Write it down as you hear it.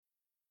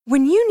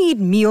When you need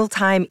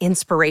mealtime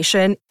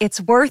inspiration,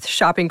 it's worth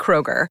shopping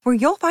Kroger, where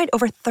you'll find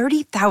over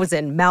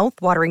 30,000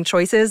 mouth-watering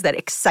choices that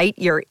excite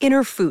your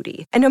inner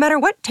foodie. And no matter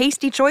what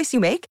tasty choice you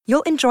make,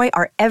 you'll enjoy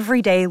our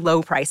everyday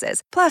low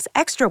prices, plus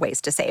extra ways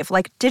to save,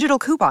 like digital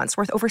coupons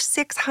worth over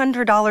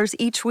 $600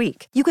 each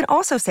week. You can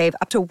also save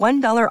up to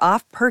 $1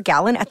 off per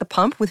gallon at the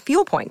pump with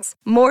fuel points.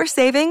 More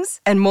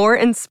savings and more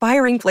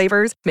inspiring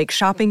flavors make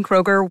shopping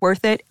Kroger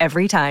worth it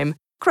every time.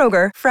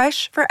 Kroger,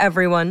 fresh for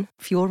everyone.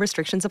 Fuel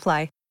restrictions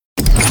apply.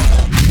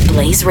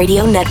 Blaze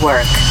Radio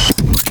Network.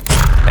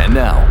 And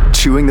now,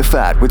 Chewing the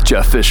Fat with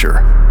Jeff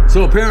Fisher.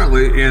 So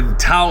apparently in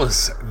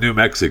Taos, New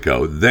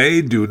Mexico,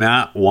 they do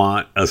not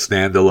want a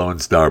standalone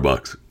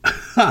Starbucks.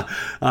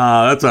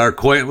 That's our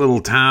quaint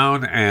little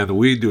town, and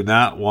we do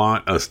not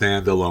want a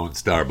standalone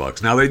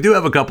Starbucks. Now, they do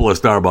have a couple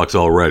of Starbucks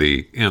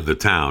already in the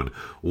town.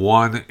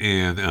 One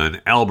in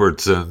an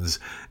Albertsons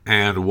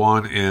and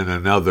one in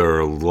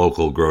another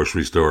local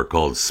grocery store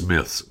called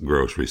Smith's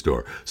Grocery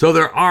Store. So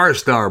there are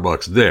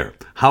Starbucks there.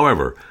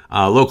 However,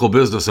 local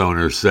business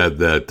owners said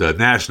that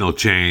national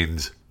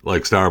chains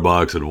like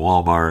Starbucks and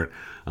Walmart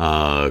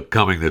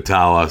coming to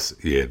Taos,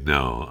 we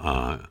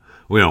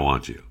don't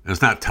want you. And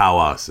it's not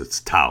Taos,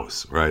 it's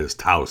Taos, right? It's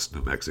Taos,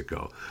 New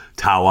Mexico.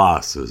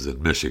 Taos is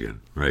in Michigan,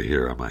 right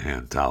here on my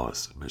hand,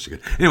 Taos, Michigan.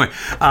 Anyway,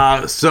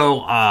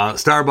 so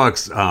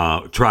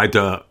Starbucks tried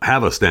to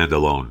have a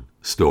standalone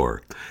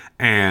store,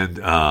 and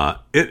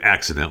it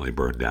accidentally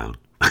burned down.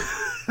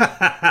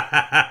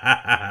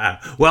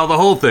 Well,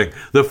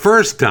 the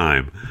first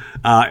time,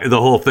 the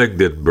whole thing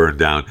didn't burn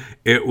down.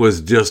 It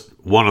was just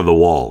one of the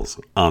walls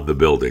on the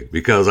building,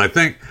 because I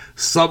think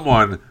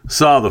someone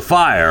saw the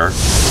fire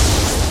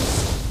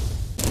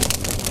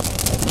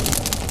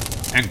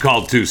and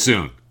called too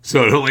soon.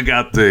 So it only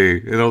got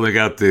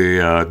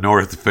the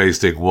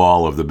north-facing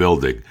wall of the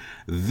building.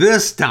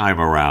 This time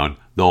around,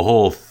 the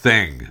whole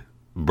thing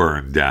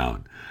burned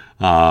down.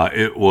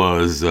 It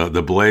was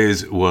the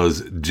blaze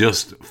was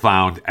just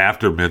found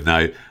after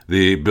midnight.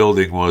 The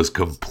building was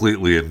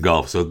completely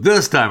engulfed. So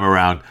this time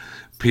around,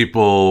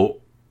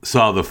 people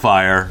saw the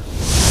fire,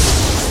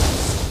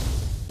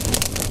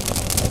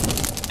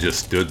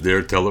 just stood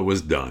there till it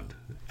was done,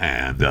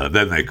 and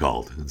then they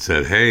called and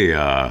said, "Hey,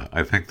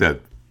 I think that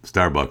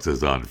Starbucks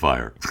is on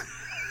fire."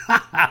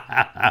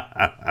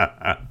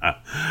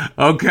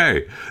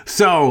 Okay,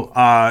 so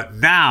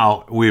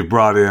now we've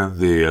brought in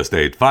the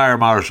state fire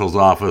marshal's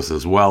office,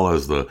 as well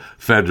as the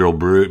Federal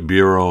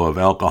Bureau of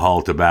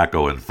Alcohol,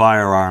 Tobacco, and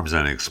Firearms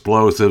and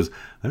Explosives.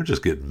 They're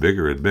just getting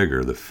bigger and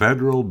bigger. The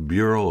Federal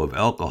Bureau of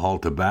Alcohol,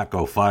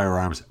 Tobacco,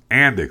 Firearms,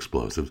 and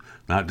Explosives,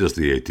 not just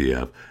the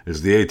ATF. It's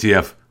the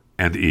ATF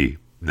and E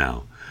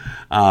now.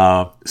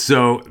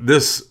 So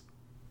this,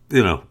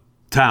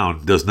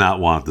 town does not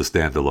want the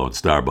standalone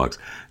Starbucks.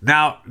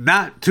 Now,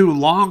 not too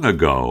long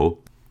ago,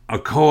 a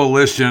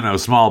coalition of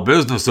small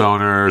business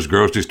owners,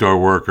 grocery store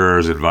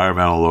workers,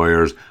 environmental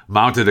lawyers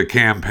mounted a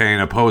campaign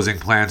opposing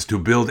plans to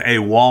build a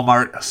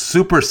Walmart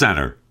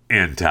supercenter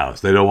in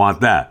Taos. They don't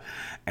want that.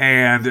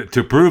 And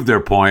to prove their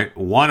point,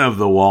 one of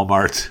the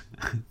Walmarts,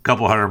 a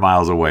couple hundred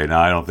miles away.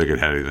 Now, I don't think it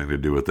had anything to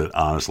do with it,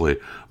 honestly,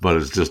 but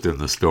it's just in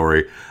the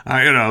story.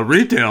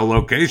 Retail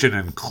location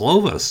in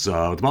Clovis,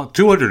 it's about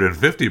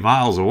 250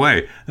 miles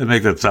away. They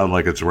make that sound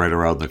like it's right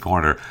around the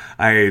corner.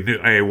 A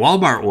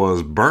Walmart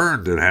was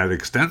burned and had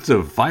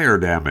extensive fire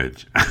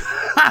damage.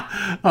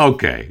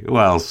 Okay,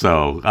 well,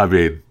 so,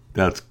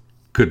 that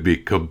could be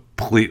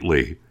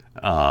completely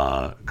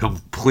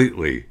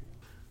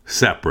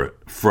separate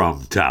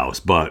from Taos,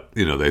 but,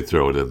 they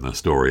throw it in the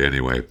story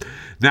anyway.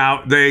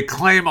 Now, they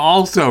claim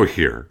also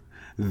here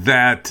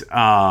that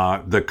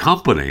the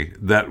company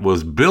that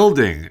was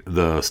building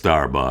the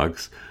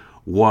Starbucks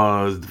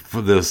was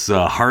for this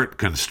Hart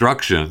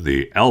Construction,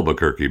 the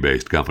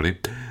Albuquerque-based company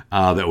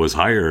that was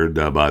hired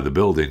by the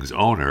building's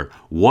owner,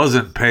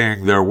 wasn't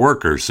paying their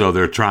workers, so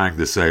they're trying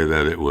to say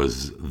that it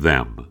was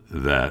them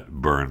that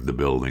burned the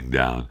building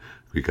down,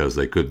 because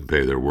they couldn't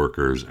pay their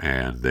workers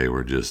and they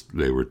were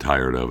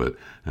tired of it.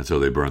 And so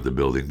they burned the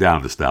building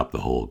down to stop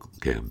the whole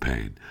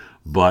campaign.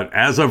 But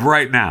as of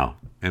right now,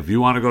 if you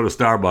want to go to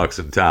Starbucks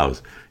in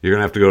Taos, you're going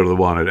to have to go to the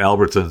one at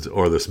Albertsons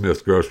or the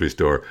Smith's Grocery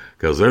Store,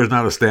 because there's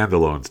not a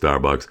standalone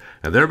Starbucks,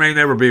 and there may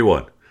never be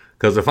one.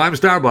 Because if I'm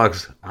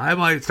Starbucks, I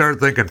might start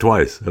thinking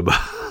twice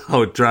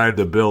about trying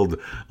to build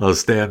a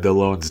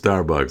standalone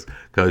Starbucks,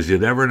 because you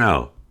never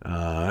know.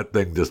 That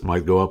thing just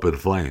might go up in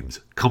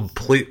flames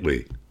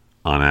completely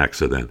on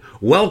accident.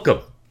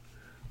 Welcome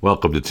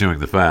to Chewing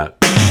the Fat.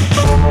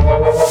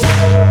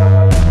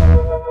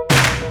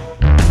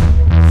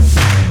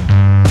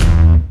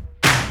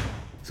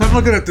 So I'm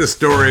looking at this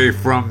story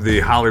from the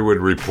Hollywood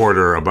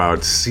Reporter about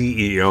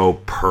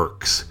CEO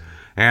perks.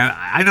 And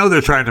I know they're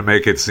trying to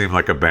make it seem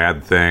like a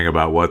bad thing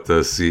about what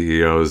the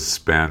CEOs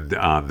spend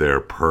on their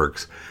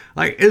perks.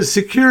 Like, is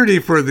security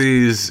for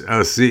these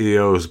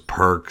CEOs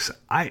perks?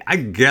 I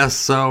guess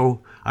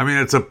so.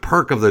 It's a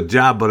perk of the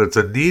job, but it's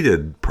a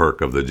needed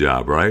perk of the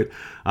job, right?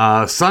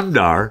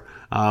 Sundar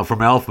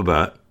from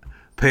Alphabet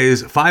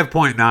pays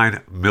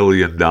 $5.9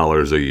 million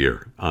a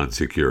year on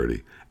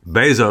security.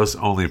 Bezos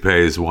only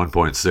pays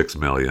 $1.6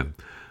 million.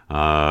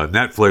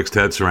 Netflix,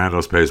 Ted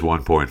Sarandos pays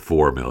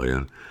 $1.4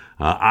 million.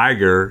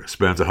 Iger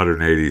spends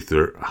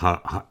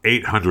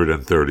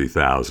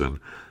 $830,000.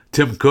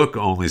 Tim Cook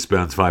only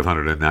spends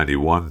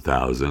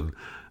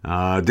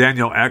 $591,000.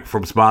 Daniel Ek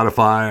from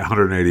Spotify,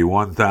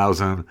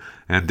 $181,000,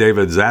 and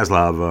David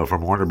Zaslav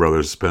from Warner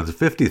Brothers spends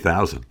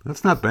 $50,000.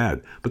 That's not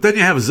bad. But then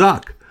you have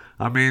Zuck.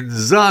 I mean,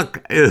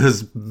 Zuck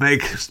is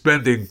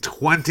spending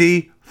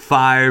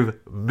 $25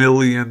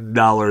 million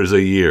a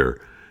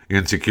year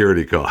in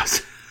security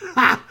costs.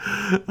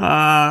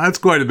 That's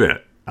quite a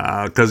bit.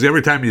 Because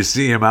every time you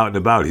see him out and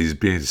about, he's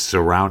being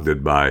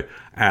surrounded by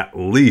at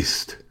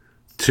least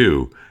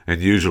two, and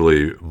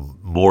usually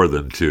more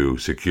than two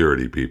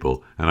security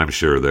people. And I'm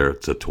sure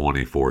it's a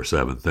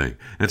 24/7 thing.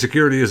 And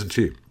security isn't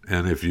cheap.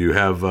 And if you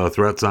have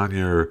threats on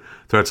your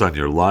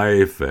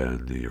life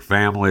and your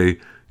family,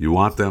 you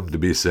want them to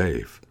be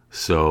safe.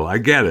 So I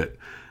get it.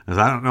 As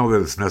I don't know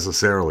that it's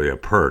necessarily a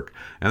perk.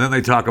 And then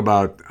they talk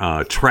about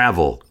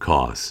travel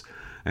costs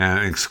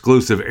and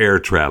exclusive air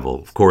travel.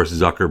 Of course,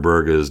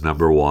 Zuckerberg is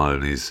number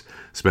one. He's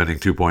spending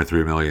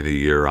 $2.3 million a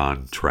year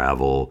on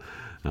travel.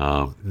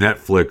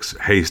 Netflix,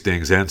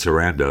 Hastings, and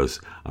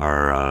Sarandos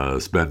are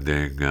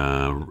spending.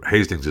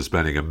 Hastings is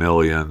spending $1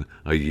 million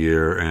a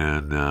year,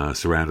 and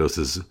Sarandos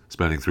is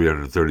spending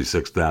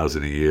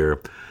 $336,000 a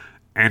year.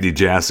 Andy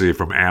Jassy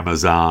from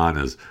Amazon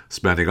is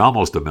spending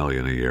almost $1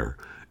 million a year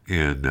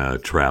in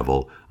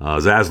travel.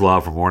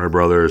 Zaslav from Warner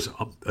Brothers,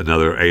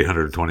 another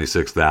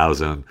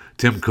 $826,000.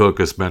 Tim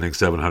Cook is spending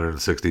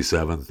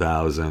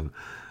 $767,000.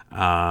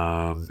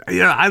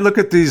 I look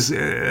at these,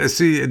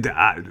 see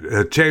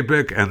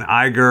Chapek and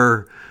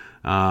Iger,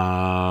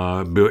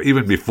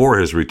 even before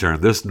his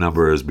return. This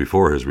number is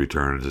before his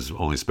return. Has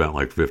only spent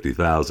like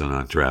 $50,000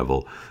 on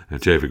travel,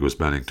 and Chapek was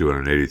spending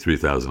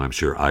 $283,000. I'm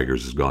sure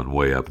Iger's has gone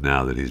way up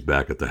now that he's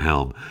back at the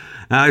helm.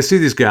 Now, I see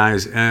these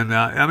guys, and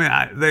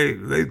they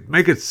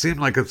make it seem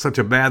like it's such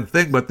a bad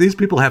thing, but these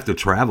people have to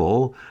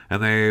travel,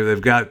 and they've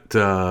got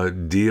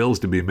deals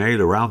to be made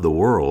around the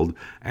world,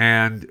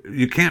 and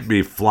you can't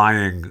be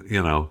flying,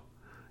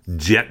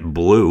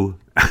 JetBlue.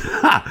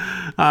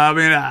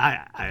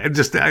 I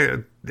just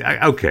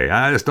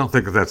don't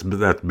think that's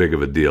that big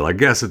of a deal. I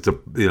guess it's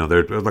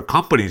the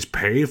companies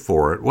pay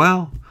for it.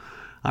 Well,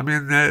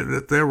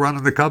 they're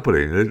running the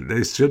company.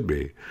 They should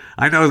be.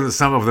 I know that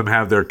some of them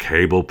have their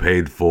cable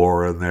paid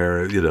for and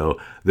their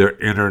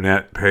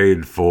internet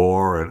paid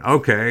for, and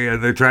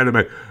they try to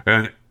make.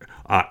 And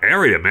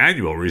Ari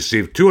Emanuel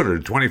received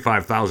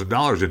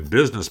 $225,000 in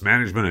business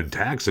management and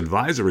tax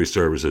advisory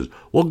services.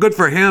 Well, good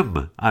for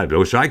him. I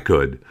wish I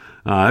could.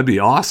 That'd be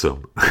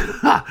awesome.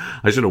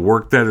 I should have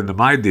worked that into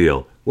my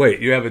deal.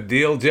 Wait, you have a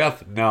deal,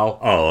 Jeff? No?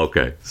 Oh,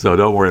 okay. So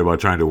don't worry about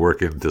trying to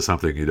work into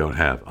something you don't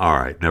have. All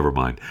right, never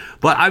mind.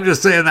 But I'm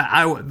just saying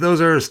that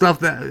those are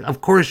stuff that,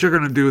 of course, you're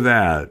going to do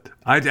that.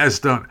 I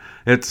just don't.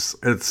 It's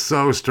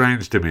so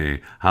strange to me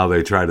how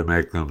they try to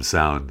make them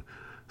sound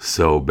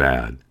so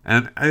bad.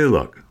 And hey,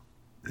 look,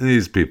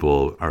 these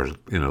people are,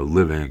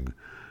 living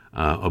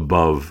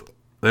above.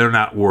 They're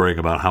not worrying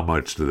about how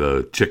much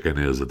the chicken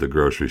is at the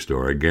grocery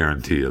store. I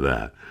guarantee you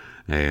that.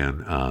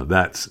 And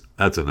that's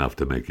enough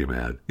to make you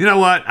mad. You know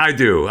what? I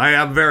do. I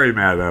am very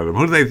mad at them.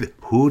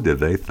 Who do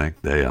they think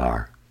they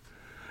are?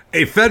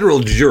 A federal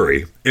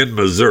jury in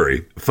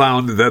Missouri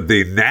found that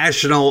the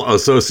National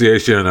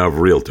Association of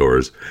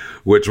Realtors,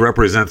 which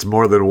represents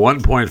more than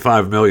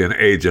 1.5 million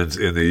agents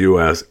in the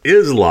U.S.,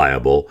 is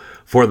liable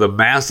for the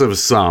massive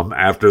sum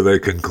after they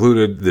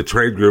concluded the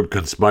trade group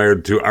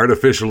conspired to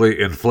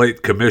artificially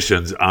inflate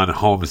commissions on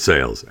home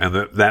sales.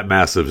 And that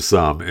massive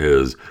sum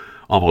is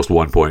almost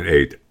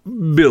 $1.8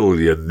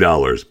 billion.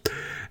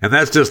 And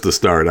that's just the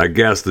start. I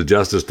guess the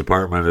Justice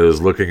Department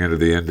is looking into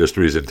the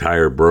industry's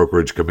entire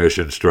brokerage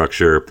commission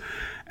structure.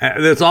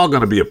 And it's all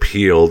going to be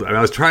appealed. I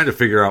was trying to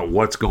figure out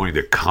what's going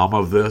to come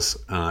of this.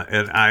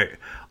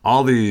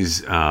 All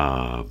these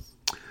National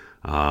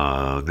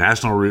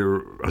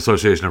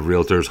Association of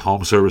Realtors,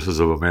 Home Services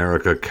of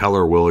America,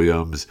 Keller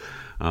Williams,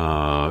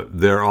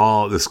 they're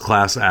all, this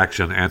class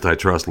action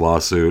antitrust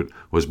lawsuit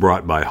was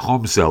brought by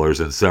home sellers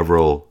in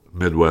several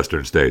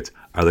Midwestern states.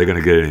 Are they going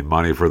to get any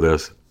money for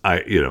this?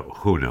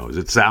 Who knows?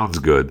 It sounds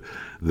good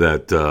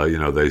that,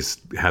 they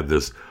had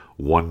this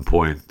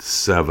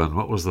 1.7,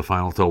 what was the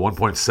final total?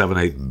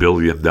 $1.78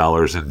 billion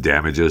in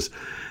damages.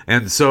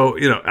 And so,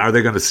 are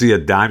they going to see a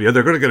dime?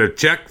 They're going to get a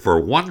check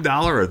for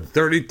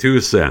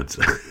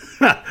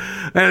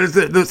 $1.32. And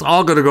it's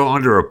all going to go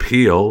under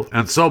appeal.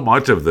 And so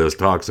much of this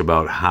talks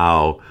about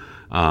how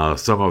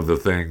some of the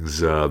things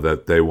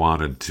that they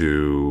wanted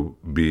to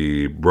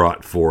be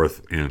brought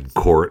forth in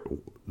court,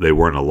 they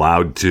weren't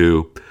allowed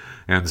to.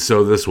 And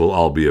so this will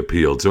all be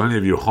appealed. So any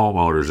of you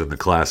homeowners in the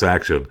class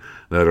action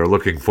that are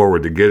looking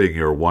forward to getting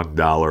your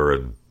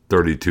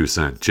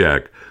 $1.32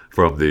 check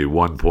from the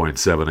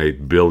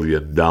 $1.78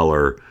 billion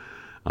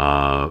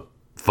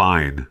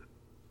fine,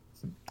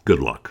 good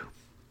luck.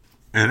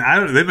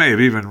 And they may have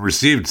even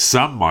received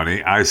some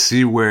money. I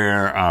see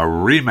where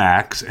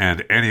Remax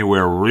and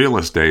Anywhere Real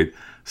Estate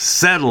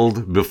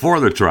settled before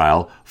the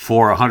trial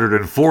for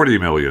 $140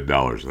 million.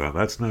 Now,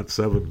 that's not that's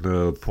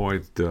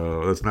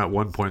not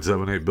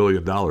 $1.78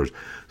 billion.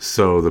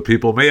 So the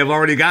people may have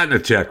already gotten a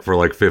check for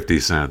like 50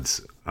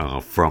 cents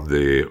from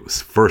the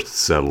first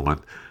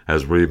settlement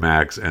as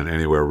Remax and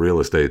Anywhere Real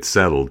Estate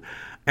settled.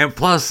 And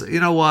plus, you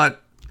know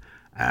what?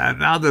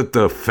 Now that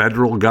the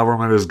federal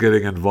government is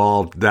getting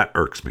involved, that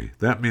irks me.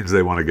 That means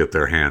they want to get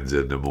their hands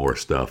into more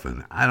stuff,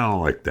 and I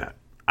don't like that.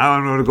 I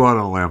don't know to go out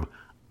on a limb.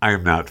 I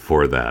am not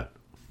for that.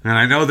 And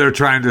I know they're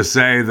trying to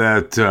say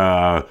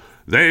that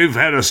they've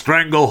had a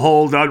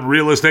stranglehold on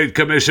real estate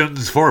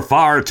commissions for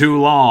far too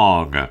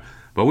long.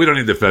 But we don't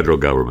need the federal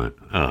government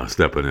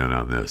stepping in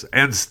on this.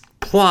 And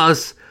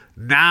plus,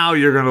 now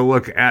you're going to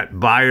look at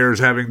buyers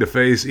having to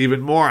face even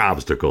more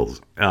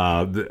obstacles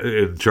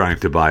in trying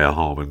to buy a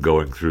home and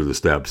going through the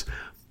steps.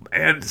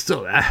 And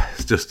so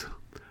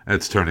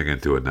it's turning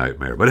into a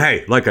nightmare. But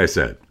hey, like I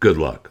said, good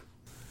luck.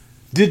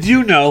 Did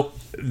you know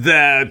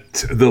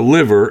that the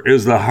liver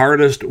is the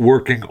hardest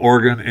working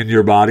organ in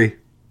your body?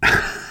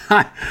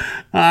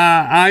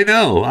 I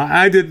know.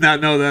 I did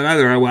not know that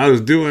either. I was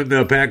doing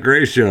the Pat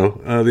Gray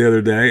show the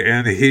other day,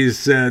 and he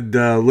said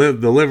the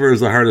liver is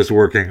the hardest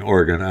working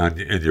organ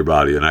in your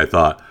body. And I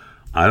thought,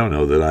 I don't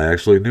know that I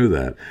actually knew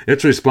that.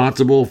 It's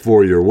responsible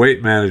for your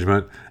weight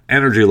management,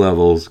 energy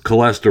levels,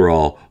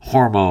 cholesterol,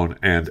 hormone,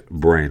 and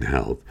brain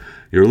health.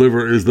 Your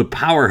liver is the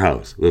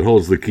powerhouse that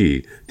holds the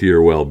key to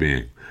your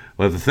well-being.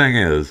 But the thing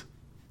is,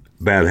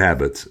 bad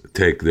habits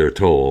take their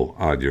toll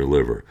on your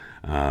liver.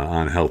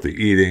 Unhealthy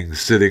eating,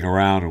 sitting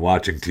around and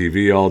watching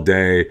TV all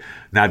day,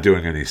 not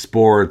doing any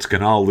sports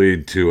can all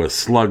lead to a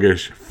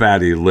sluggish,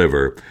 fatty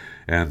liver,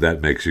 and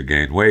that makes you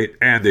gain weight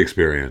and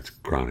experience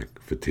chronic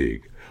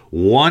fatigue.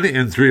 1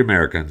 in 3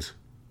 Americans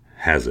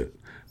has it.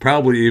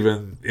 Probably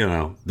even,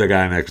 the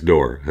guy next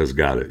door has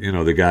got it.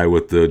 The guy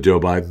with the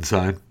Joe Biden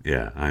sign?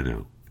 Yeah, I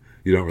know.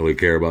 You don't really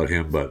care about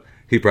him, but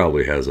he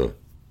probably has a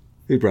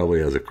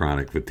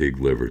chronic fatigue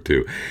liver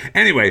too.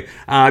 Anyway,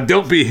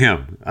 don't be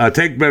him.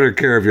 Take better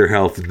care of your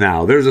health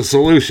now. There's a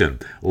solution.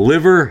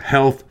 Liver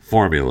Health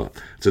Formula.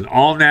 It's an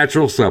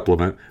all-natural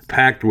supplement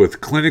packed with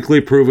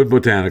clinically proven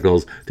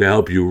botanicals to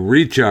help you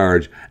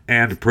recharge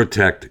and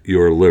protect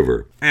your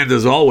liver. And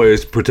as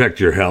always, protect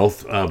your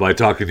health by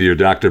talking to your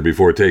doctor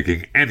before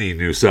taking any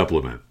new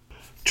supplement.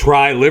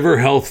 Try Liver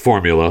Health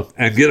Formula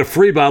and get a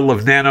free bottle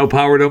of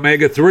nano-powered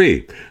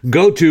omega-3.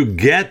 Go to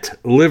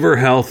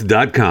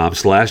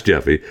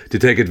getliverhealth.com/Jeffy to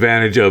take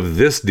advantage of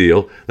this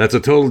deal. That's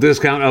a total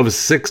discount of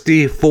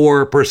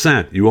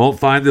 64%. You won't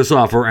find this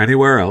offer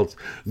anywhere else.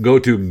 Go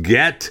to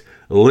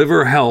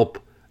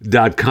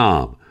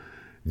getliverhelp.com.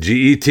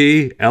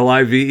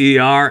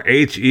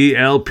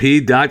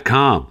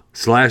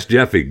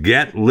 GetLiverhelp.com/Jeffy.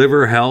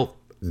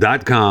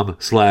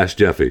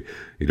 Getliverhealth.com/Jeffy.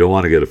 You don't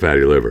want to get a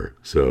fatty liver,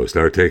 so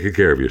start taking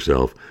care of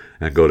yourself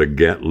and go to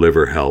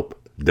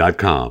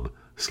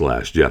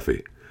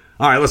getliverhelp.com/Jeffy.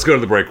 All right, let's go to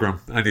the break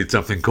room. I need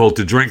something cold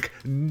to drink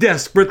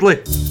desperately.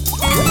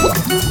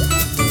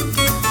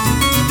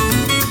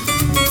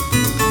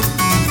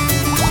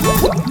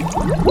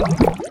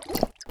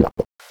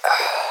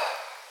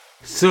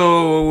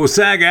 So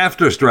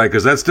SAG-AFTRA strike,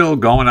 is that still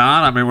going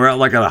on? I mean, we're at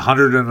like at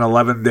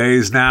 111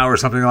 days now or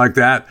something like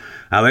that.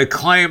 Now, they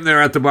claim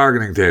they're at the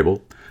bargaining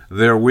table.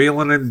 They're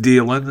wheeling and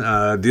dealing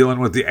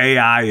with the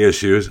AI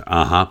issues.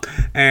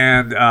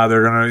 And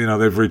they're going to,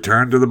 they've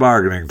returned to the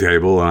bargaining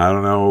table. And I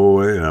don't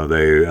know, I don't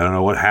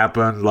know what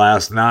happened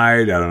last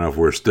night. I don't know if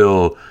we're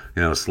still,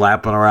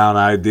 slapping around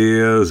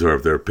ideas or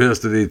if they're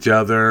pissed at each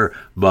other.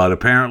 But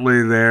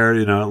apparently they're,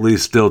 at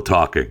least still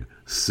talking.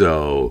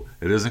 So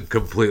it isn't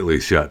completely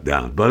shut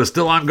down, but it's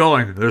still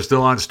ongoing. They're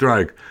still on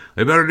strike.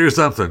 They better do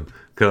something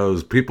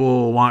because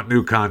people want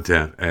new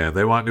content, and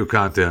they want new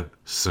content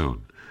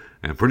soon.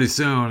 And pretty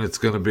soon it's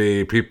going to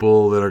be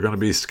people that are going to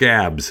be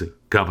scabs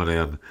coming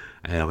in,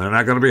 and they're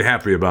not going to be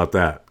happy about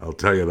that. I'll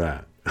tell you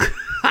that.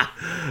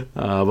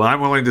 But I'm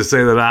willing to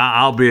say that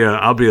I'll be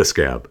a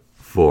scab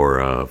for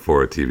a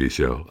TV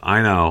show.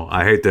 I know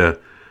I hate to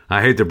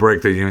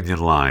break the union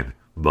line,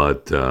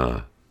 but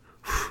what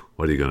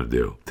are you going to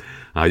do?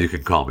 You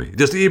can call me.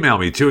 Just email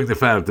me,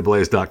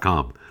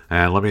 chewingthefat@theblaze.com,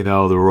 and let me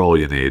know the role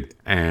you need,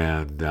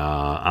 and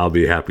I'll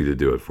be happy to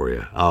do it for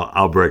you.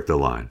 I'll break the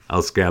line.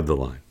 I'll scab the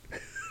line.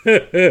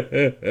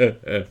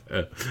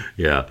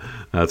 Yeah,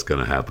 that's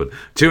going to happen.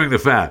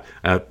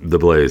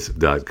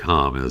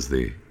 chewingthefat@theblaze.com is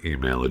the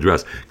email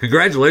address.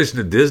 Congratulations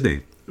to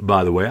Disney,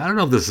 by the way. I don't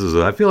know if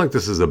I feel like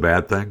this is a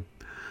bad thing.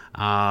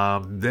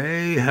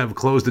 They have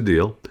closed a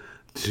deal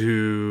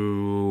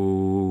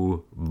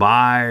to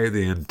buy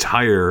the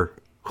entire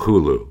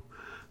Hulu.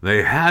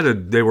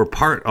 They were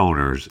part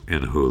owners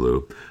in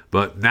Hulu,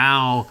 but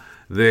now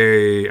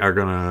they are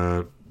going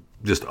to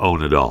just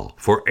own it all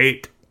for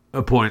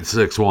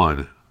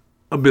 $8.61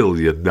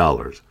 billion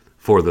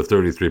for the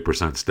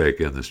 33% stake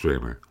in the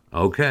streamer.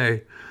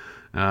 Okay.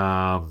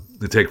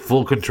 They take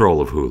full control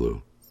of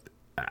Hulu.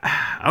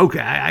 okay,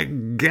 I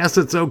guess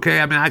it's okay.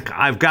 I mean,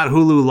 I've got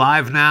Hulu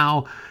Live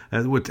now,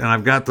 and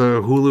I've got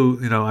the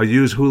Hulu, I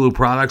use Hulu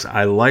products.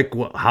 I like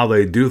how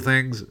they do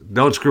things.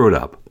 Don't screw it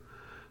up.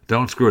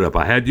 Don't screw it up.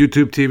 I had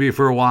YouTube TV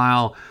for a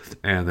while,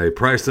 and they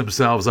priced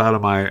themselves out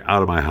of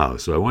my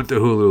house. So I went to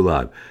Hulu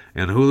Live,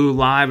 and Hulu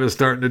Live is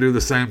starting to do the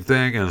same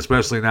thing. And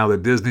especially now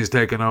that Disney's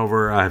taken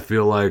over, I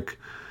feel like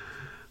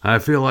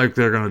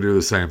they're going to do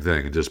the same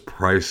thing and just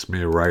price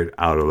me right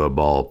out of the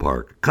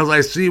ballpark. Because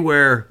I see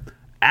where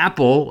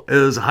Apple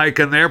is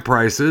hiking their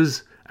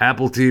prices,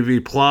 Apple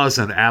TV Plus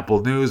and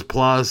Apple News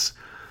Plus.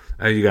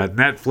 And you got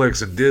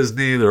Netflix and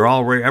Disney.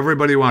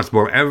 Everybody wants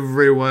more.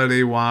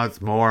 Everybody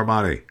wants more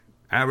money.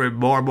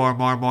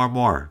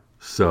 More.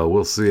 So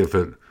we'll see if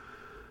it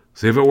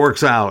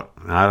works out.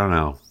 I don't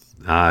know.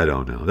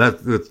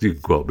 That you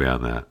can quote me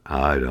on that.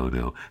 I don't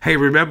know. Hey,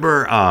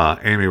 remember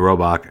Amy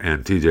Robach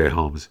and TJ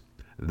Holmes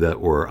that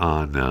were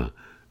on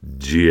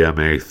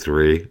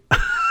GMA3?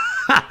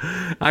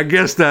 I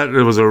guess that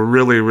it was a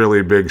really,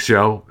 really big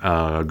show.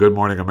 Good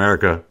Morning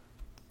America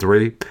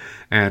 3.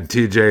 And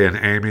TJ and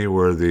Amy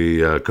were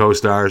the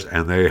co-stars,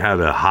 and they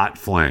had a hot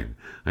fling.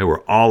 They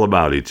were all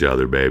about each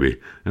other, baby.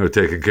 They were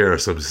taking care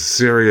of some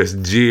serious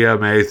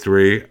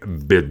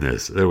GMA3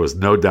 business. There was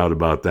no doubt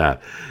about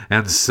that.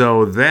 And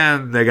so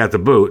then they got the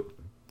boot.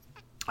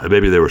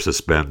 Maybe they were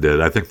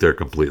suspended. I think they're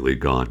completely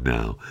gone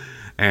now.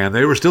 And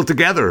they were still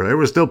together. There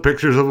were still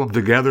pictures of them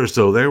together,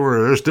 so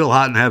they're still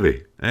hot and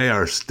heavy. They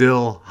are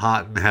still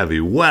hot and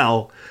heavy.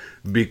 Well,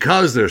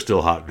 because they're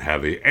still hot and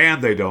heavy,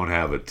 and they don't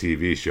have a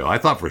TV show. I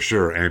thought for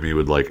sure Amy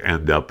would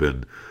end up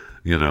in,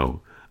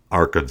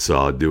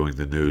 Arkansas doing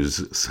the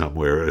news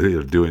somewhere,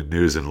 doing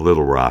news in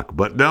Little Rock.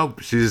 But no,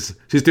 she's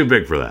too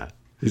big for that.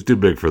 She's too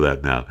big for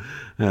that now.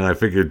 And I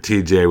figured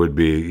TJ would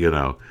be,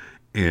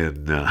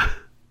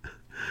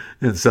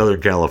 in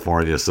Southern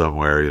California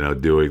somewhere,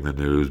 doing the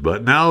news.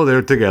 But no,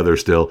 they're together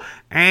still.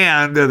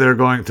 And they're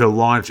going to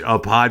launch a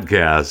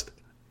podcast.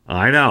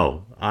 I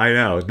know.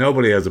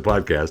 Nobody has a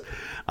podcast.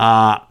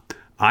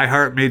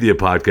 iHeartMedia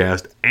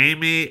podcast,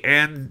 Amy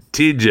and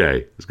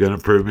TJ, is going to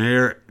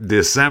premiere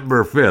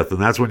December 5th. And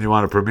that's when you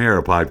want to premiere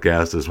a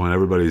podcast, is when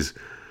everybody's,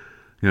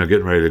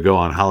 getting ready to go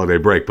on holiday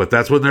break. But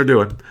that's what they're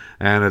doing.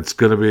 And it's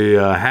going to be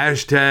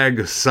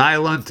hashtag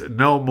Silent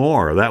No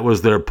More. That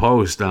was their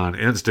post on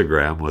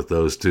Instagram with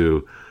those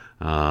two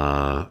in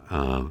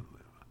a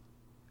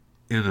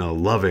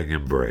loving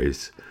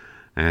embrace.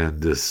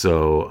 And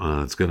so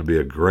it's going to be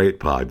a great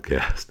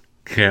podcast.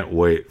 Can't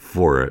wait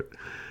for it.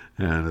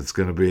 And it's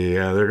going to be,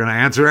 they're going to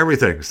answer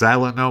everything.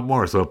 Silent No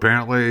More. So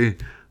apparently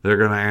they're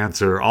going to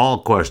answer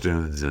all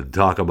questions and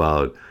talk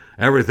about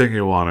everything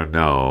you want to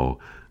know.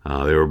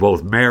 They were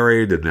both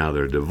married and now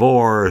they're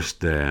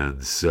divorced.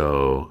 And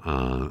so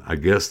I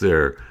guess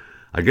they're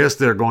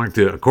going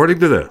to, according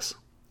to this,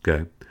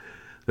 okay,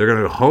 they're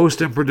going to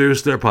host and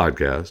produce their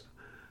podcast.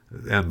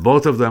 And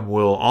both of them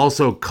will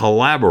also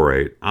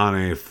collaborate on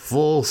a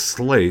full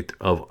slate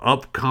of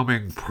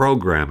upcoming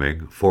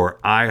programming for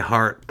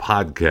iHeart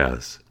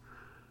Podcasts.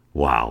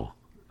 Wow.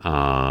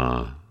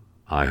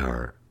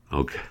 iHeart.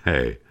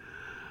 Okay.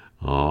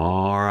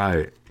 All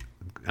right.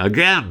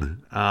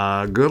 Again,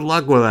 good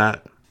luck with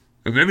that.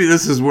 And maybe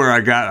this is where I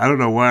don't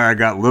know where I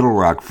got Little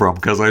Rock from,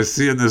 because I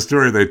see in this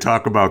story they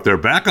talk about they're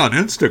back on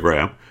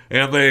Instagram,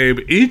 and they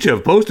each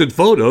have posted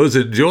photos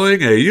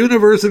enjoying a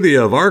University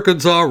of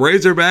Arkansas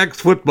Razorbacks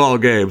football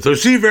game. So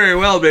she very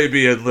well may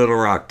be in Little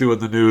Rock doing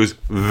the news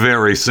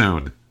very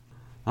soon.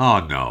 Oh,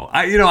 no.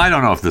 I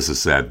don't know if this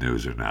is sad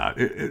news or not.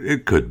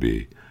 It could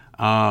be.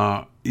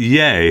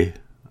 Ye,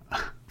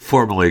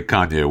 formerly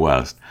Kanye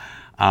West,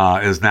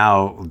 is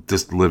now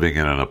just living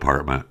in an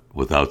apartment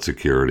without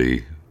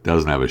security,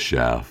 doesn't have a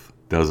chef,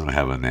 doesn't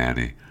have a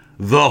nanny.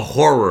 The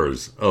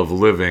horrors of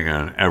living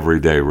an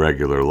everyday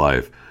regular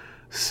life.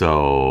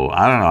 So,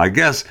 I don't know. I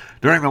guess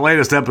during the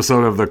latest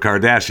episode of The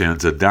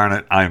Kardashians, and darn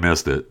it, I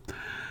missed it,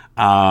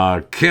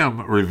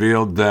 Kim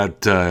revealed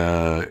that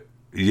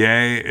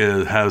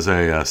Ye has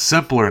a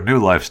simpler new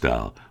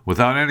lifestyle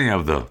without any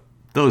of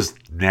those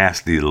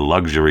nasty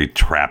luxury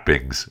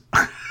trappings.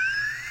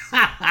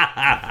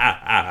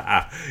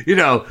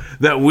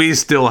 That we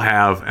still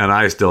have and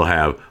I still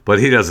have, but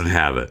he doesn't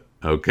have it.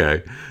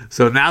 Okay.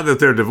 So now that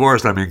they're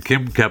divorced,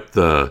 Kim kept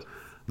the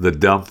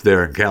dump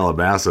there in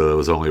Calabasas that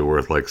was only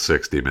worth like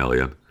 $60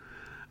 million.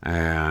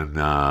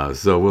 And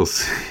so we'll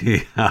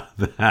see how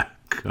that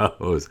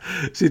goes.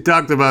 She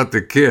talked about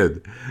the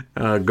kid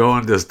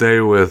going to stay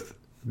with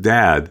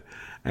dad,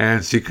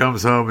 and she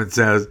comes home and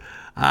says,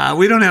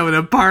 we don't have an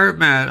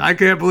apartment. I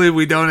can't believe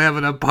we don't have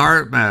an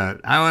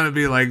apartment. I want to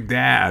be like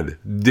dad.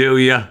 Do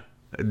you?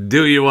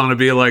 Do you want to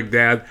be like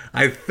dad?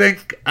 I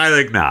think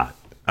not.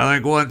 I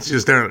think once you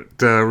start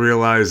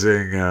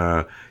realizing,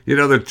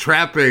 the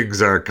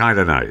trappings are kind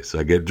of nice.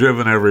 I get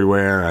driven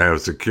everywhere. I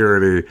have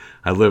security.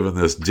 I live in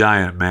this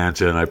giant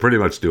mansion. I pretty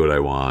much do what I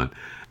want.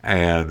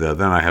 And then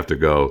I have to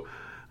go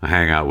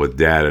hang out with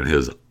dad in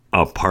his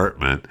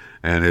apartment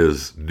and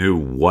his new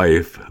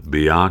wife,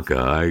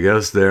 Bianca. I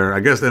guess they're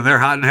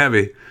hot and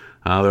heavy.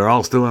 They're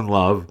all still in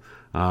love.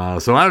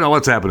 So I don't know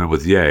what's happening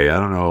with Ye. I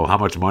don't know how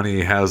much money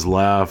he has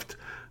left.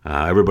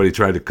 Everybody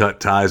tried to cut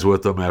ties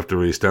with him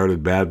after he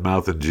started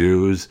bad-mouthing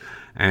Jews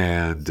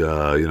and,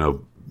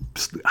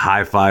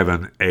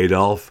 high-fiving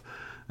Adolf.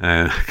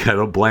 And I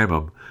don't blame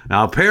him.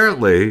 Now,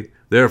 apparently,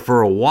 there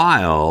for a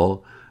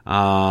while,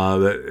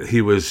 that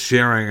he was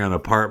sharing an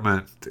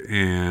apartment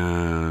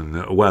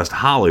in West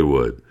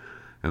Hollywood.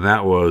 And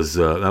that was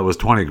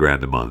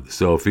 $20,000 a month.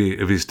 So if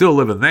he's still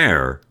living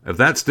there, if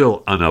that's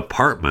still an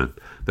apartment,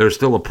 there's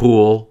still a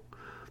pool,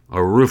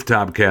 a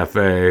rooftop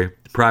cafe,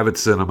 private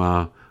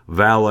cinema,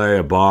 valet,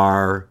 a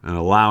bar, and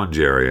a lounge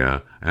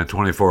area, and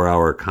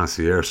 24-hour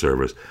concierge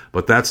service.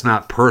 But that's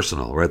not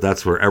personal, right?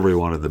 That's for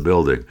everyone in the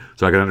building.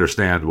 So I can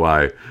understand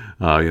why,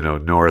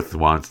 North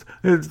wants.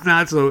 It's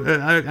not so.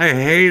 I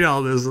hate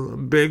all this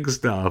big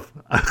stuff.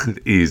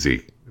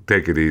 Easy,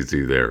 take it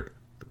easy there,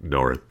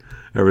 North.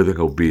 Everything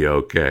will be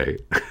okay.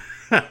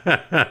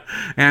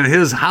 And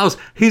his house,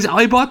 he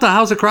bought the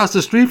house across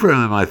the street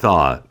from him, I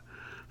thought.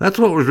 That's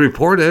what was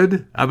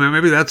reported. I mean,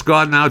 maybe that's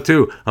gone now,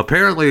 too.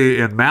 Apparently,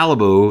 in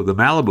Malibu, the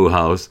Malibu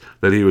house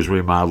that he was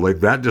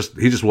remodeling,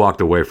 he just walked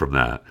away from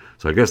that.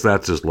 So I guess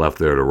that's just left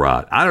there to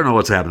rot. I don't know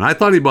what's happening. I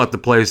thought he bought the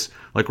place,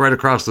 like, right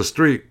across the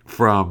street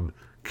from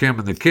Kim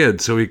and the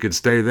kids so he could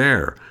stay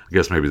there. I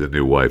guess maybe the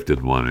new wife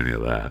didn't want any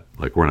of that.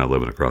 Like, we're not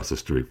living across the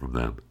street from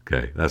them.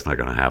 Okay, that's not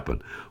going to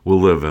happen.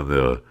 We'll live in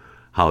the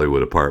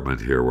Hollywood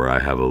apartment here where I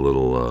have a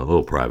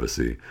little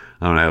privacy.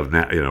 I don't have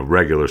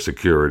regular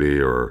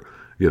security or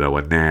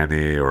a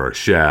nanny or a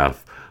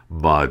chef,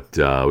 but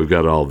we've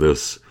got all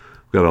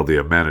the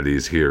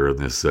amenities here in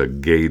this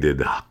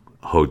gated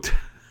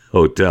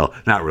hotel.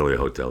 Not really a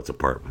hotel, it's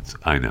apartments.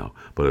 I know,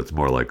 but it's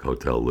more like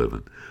hotel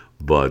living.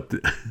 But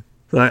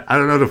I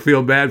don't know to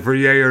feel bad for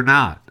Ye or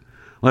not.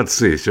 Let's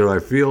see. Should I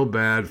feel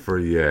bad for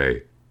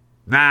Ye?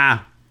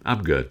 Nah,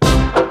 I'm good.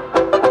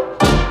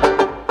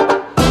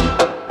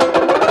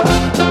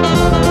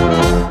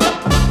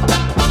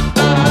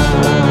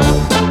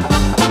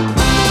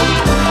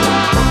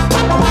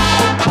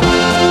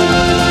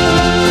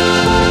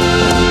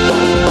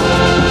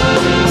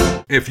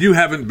 If you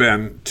haven't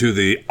been to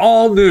the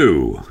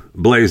all-new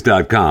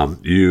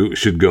Blaze.com, you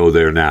should go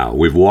there now.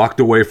 We've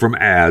walked away from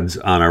ads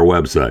on our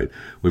website.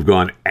 We've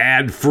gone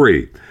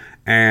ad-free,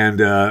 and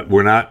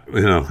we're not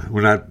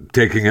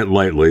taking it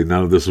lightly.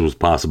 None of this was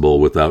possible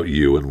without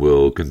you, and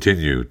will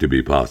continue to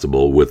be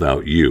possible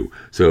without you.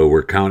 So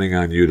we're counting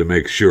on you to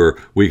make sure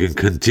we can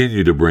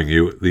continue to bring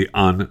you the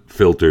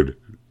unfiltered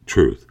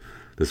truth,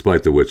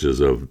 despite the wishes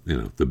of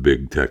the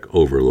big tech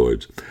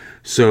overlords.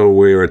 So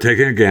we are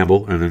taking a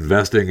gamble and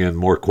investing in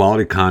more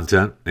quality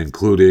content,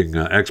 including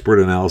expert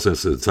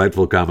analysis,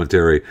 insightful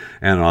commentary,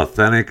 and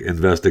authentic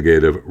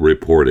investigative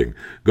reporting.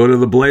 Go to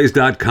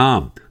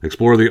theblaze.com,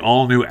 explore the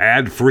all-new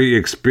ad-free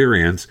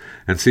experience,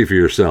 and see for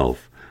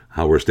yourself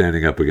how we're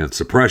standing up against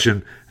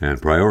suppression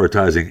and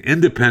prioritizing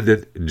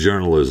independent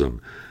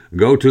journalism.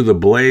 Go to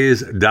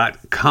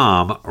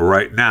theblaze.com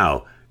right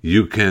now.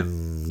 You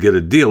can get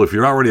a deal. If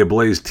you're already a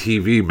Blaze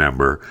TV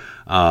member,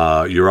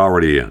 you're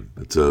already in.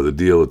 It's the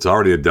deal. It's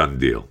already a done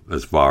deal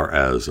as far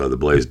as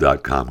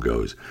theblaze.com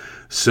goes.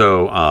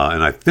 So,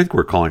 and I think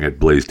we're calling it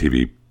Blaze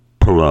TV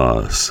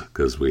Plus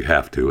because we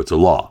have to. It's a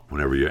law.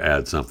 Whenever you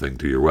add something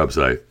to your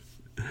website,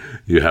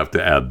 you have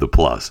to add the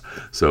plus.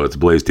 So it's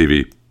Blaze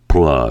TV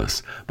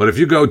Plus. But if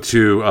you go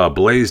to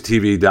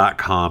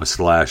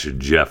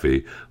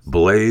blazetv.com/Jeffy,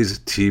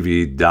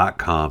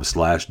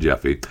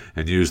 blazetv.com/Jeffy,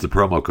 and use the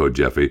promo code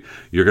Jeffy,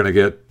 you're going to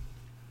get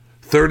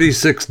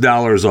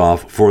 $36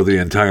 off for the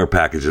entire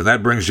package, and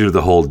that brings you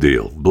the whole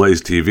deal.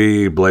 Blaze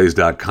TV,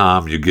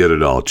 Blaze.com, you get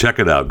it all. Check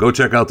it out. Go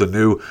check out the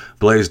new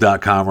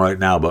Blaze.com right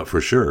now, but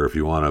for sure, if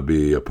you want to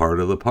be a part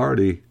of the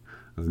party,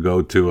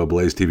 go to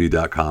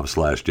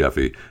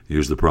blazetv.com/Jeffy,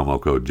 use the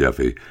promo code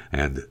Jeffy,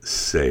 and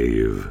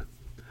save.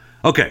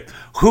 Okay,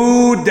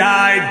 who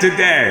died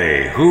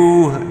today?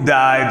 Who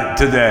died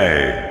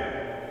today?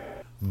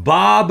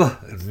 Bob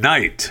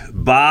Knight.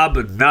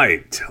 Bob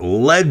Knight,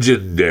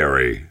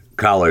 legendary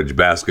college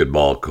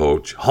basketball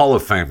coach, Hall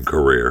of Fame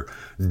career,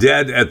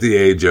 dead at the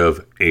age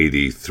of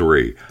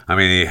 83. I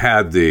mean, he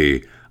had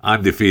the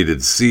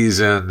undefeated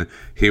season.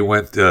 He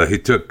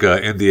took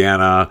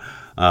Indiana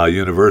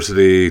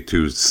University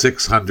to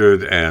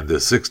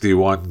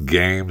 661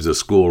 games, a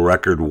school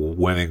record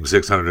winning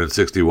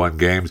 661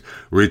 games,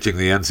 reaching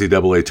the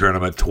NCAA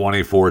tournament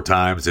 24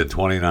 times in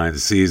 29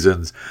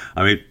 seasons.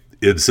 I mean,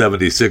 in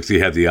 76, he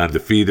had the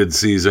undefeated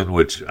season,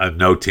 which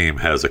no team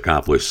has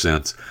accomplished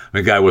since. I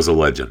mean, the guy was a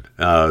legend,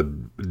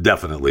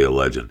 definitely a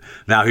legend.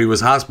 Now, he was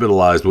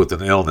hospitalized with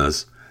an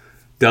illness.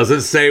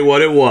 Doesn't say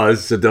what it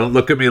was, so don't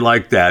look at me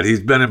like that.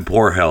 He's been in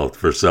poor health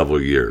for several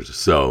years,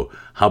 so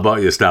how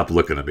about you stop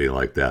looking at me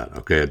like that,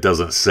 okay? It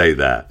doesn't say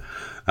that.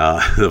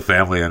 The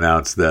family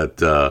announced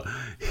that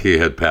he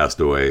had passed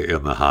away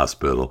in the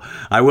hospital.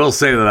 I will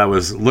say that I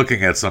was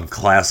looking at some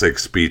classic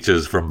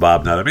speeches from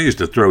Bob Knight. I mean, he used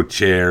to throw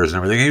chairs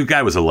and everything. The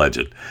guy was a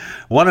legend.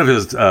 One of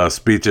his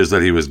speeches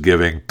that he was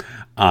giving,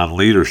 on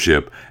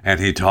leadership, and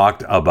he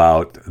talked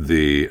about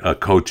the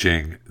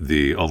coaching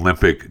the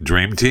Olympic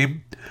Dream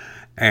Team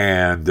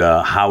and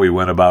how he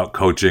went about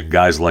coaching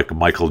guys like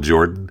Michael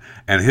Jordan.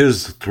 And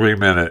his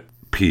 3-minute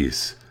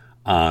piece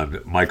on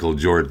Michael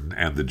Jordan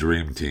and the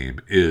Dream Team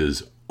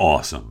is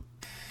awesome.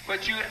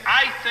 But you,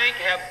 I think,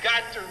 have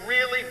got to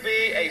really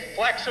be a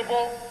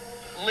flexible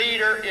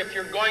leader if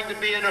you're going to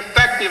be an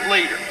effective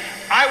leader.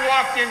 I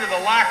walked into the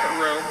locker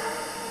room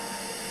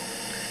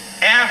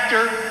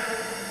after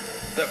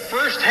the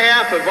first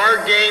half of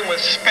our game with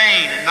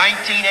Spain in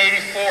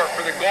 1984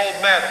 for the gold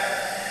medal.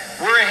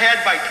 We're ahead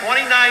by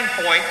 29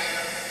 points.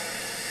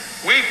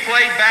 We've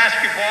played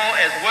basketball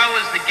as well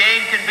as the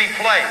game can be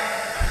played.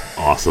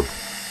 Awesome.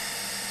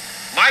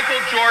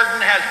 Michael Jordan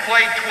has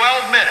played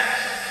 12 minutes.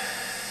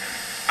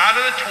 Out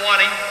of the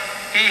 20,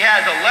 he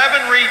has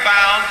 11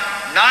 rebounds,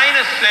 9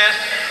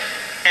 assists,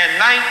 and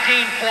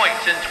 19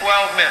 points in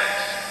 12 minutes.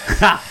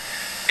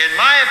 In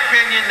my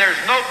opinion, there's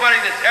nobody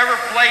that's ever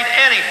played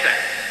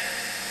anything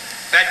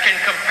that can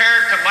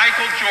compare to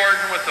Michael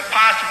Jordan, with the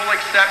possible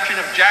exception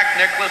of Jack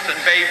Nicklaus and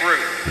Babe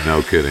Ruth.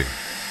 No kidding.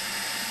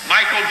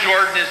 Michael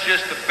Jordan is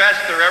just the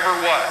best there ever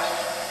was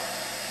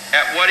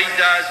at what he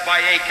does by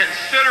a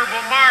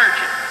considerable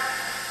margin.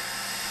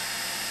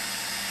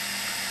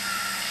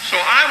 So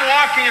I'm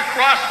walking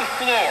across the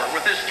floor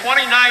with this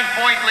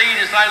 29-point lead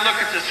as I look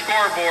at the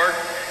scoreboard,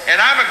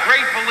 and I'm a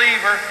great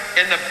believer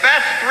in the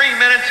best 3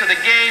 minutes of the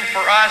game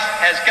for us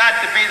has got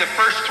to be the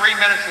first 3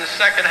 minutes of the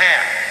second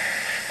half.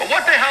 But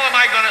what the hell am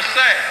I going to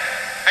say?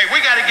 Hey,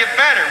 we got to get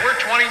better. We're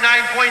 29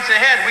 points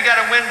ahead. We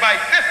got to win by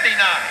 59.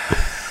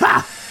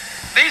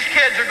 These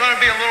kids are going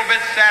to be a little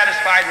bit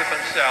satisfied with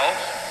themselves.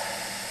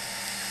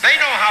 They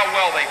know how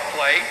well they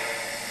played.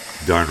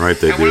 Darn right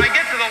they do. And when I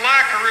get to the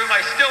locker room,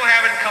 I still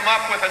haven't come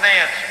up with an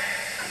answer.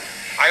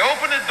 I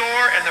open the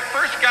door, and the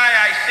first guy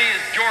I see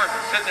is Jordan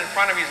sitting in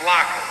front of his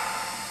locker.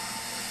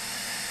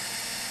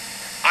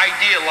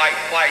 Idea light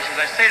flashes.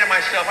 I say to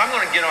myself, I'm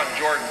going to get on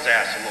Jordan's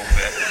ass a little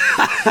bit.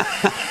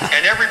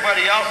 And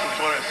everybody else is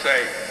going to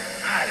say,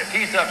 God, if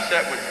he's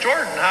upset with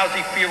Jordan, how's he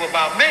feel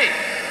about me?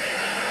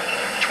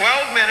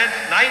 12 minutes,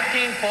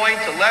 19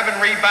 points, 11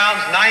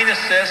 rebounds, 9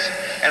 assists,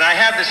 and I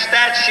have the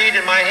stat sheet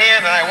in my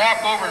hand, and I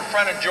walk over in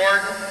front of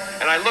Jordan,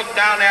 and I look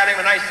down at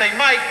him, and I say,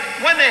 Mike,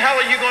 when the hell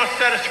are you going to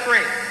set a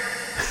screen?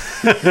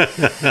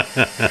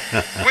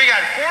 We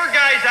got 4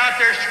 guys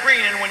out there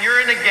screening when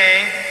you're in the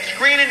game,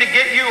 screening to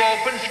get you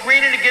open,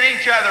 screening to get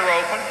each other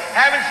open.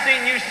 Haven't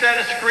seen you set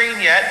a screen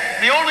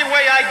yet. The only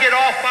way I get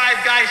all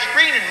 5 guys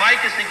screening,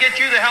 Mike, is to get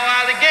you the hell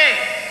out of the game.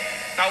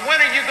 Now,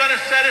 when are you going to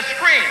set a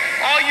screen?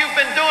 All you've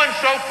been doing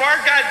so far,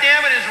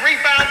 goddammit, is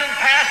rebounding,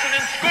 passing,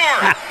 and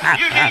scoring.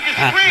 You need to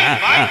screen,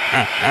 Mike.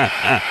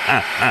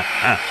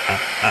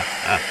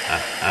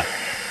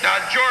 Now,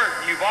 Jordan,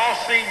 you've all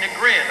seen the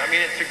grin. I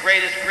mean, it's the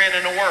greatest grin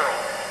in the world.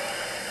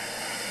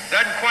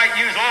 Doesn't quite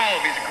use all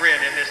of his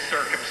grin in this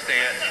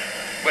circumstance,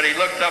 but he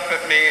looks up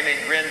at me and he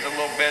grins a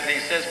little bit and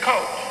he says,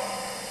 Coach,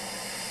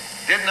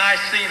 didn't I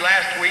see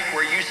last week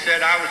where you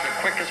said I was the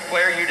quickest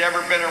player you'd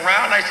ever been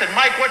around? I said,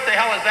 Mike, what the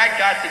hell has that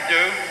got to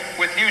do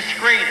with you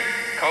screening?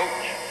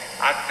 Coach,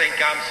 I think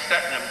I'm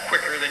setting them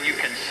quicker than you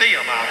can see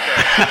them out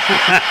there.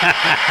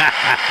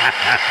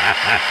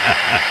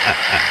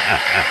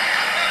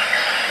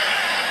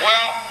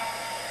 Well,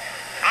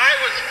 I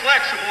was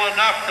flexible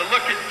enough to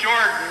look at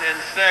Jordan and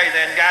say,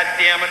 then, God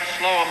damn it,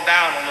 slow him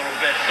down a little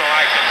bit so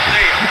I can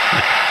see him.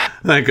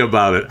 Think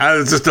about it. I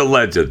was just a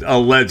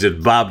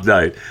legend, Bob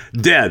Knight,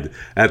 dead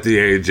at the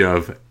age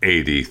of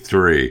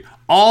 83.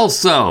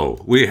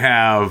 Also, we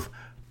have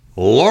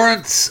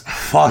Lawrence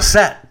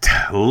Faucette.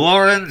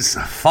 Lawrence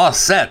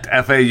Faucette,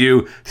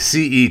 F-A-U-C-E-T-T-E.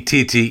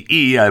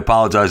 I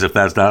apologize if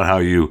that's not how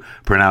you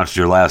pronounced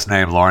your last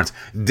name, Lawrence.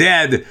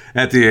 Dead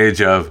at the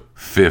age of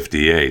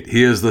 58.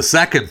 He is the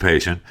second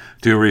patient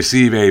to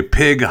receive a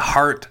pig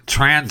heart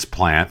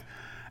transplant,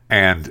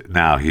 and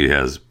now he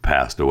has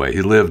passed away.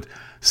 He lived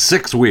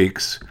 6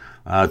 weeks,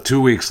 2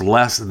 weeks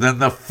less than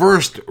the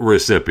first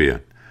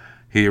recipient.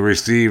 He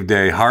received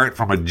a heart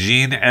from a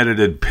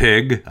gene-edited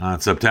pig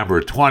on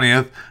September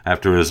 20th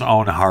after his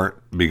own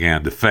heart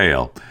began to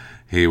fail.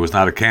 He was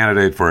not a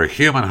candidate for a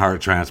human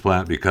heart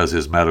transplant because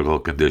his medical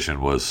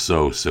condition was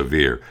so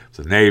severe.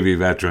 He's a Navy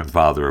veteran,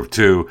 father of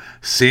 2,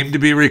 seemed to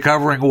be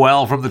recovering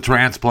well from the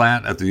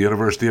transplant at the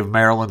University of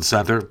Maryland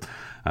Center,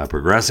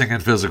 progressing in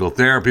physical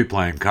therapy,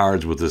 playing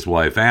cards with his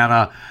wife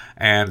Anna,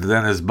 and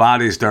then his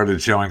body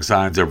started showing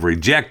signs of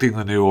rejecting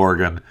the new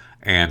organ,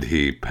 and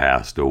he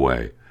passed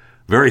away.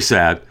 Very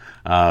sad.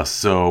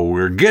 So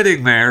we're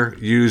getting there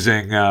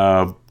using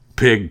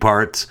pig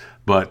parts,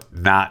 but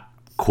not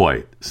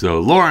quite. So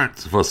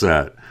Lawrence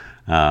Faucette,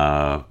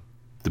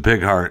 the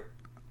pig heart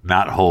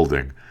not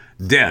holding,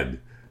 dead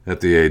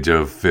at the age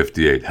of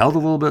 58. Held a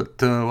little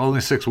bit,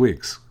 only 6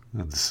 weeks.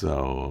 And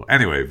so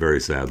anyway, very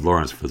sad.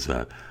 Lawrence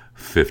Faucette,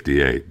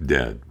 58,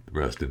 dead.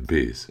 Rest in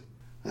peace.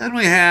 Then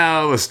we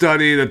have a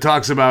study that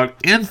talks about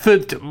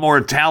infant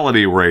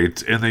mortality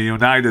rates in the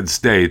United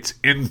States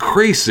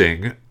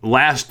increasing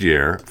last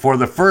year for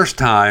the first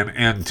time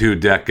in 2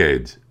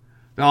 decades.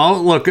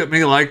 Don't look at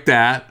me like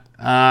that.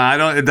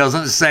 It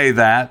doesn't say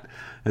that.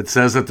 It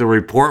says that the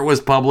report was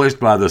published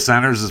by the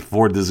Centers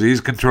for Disease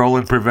Control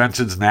and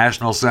Prevention's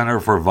National Center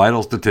for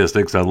Vital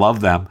Statistics. I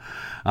love them.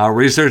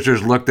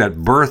 Researchers looked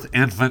at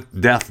birth-infant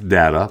death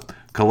data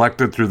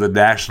collected through the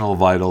National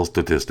Vital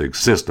Statistics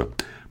System.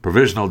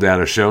 Provisional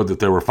data showed that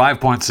there were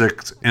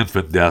 5.6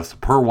 infant deaths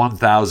per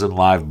 1,000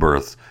 live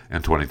births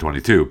in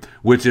 2022,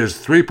 which is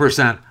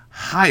 3%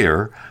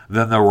 higher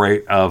than the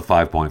rate of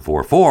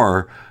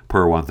 5.44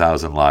 per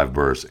 1,000 live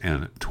births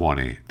in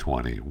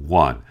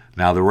 2021.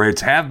 Now, the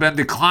rates have been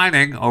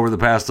declining over the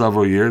past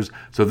several years,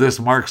 so this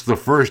marks the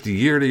first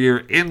year-to-year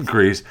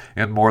increase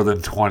in more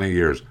than 20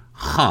 years.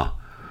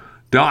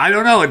 I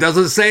don't know. It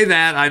doesn't say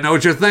that. I know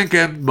what you're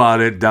thinking,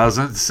 but it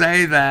doesn't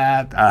say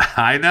that.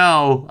 I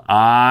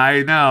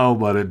know,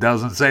 but it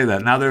doesn't say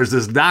that. Now, there's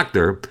this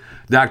doctor,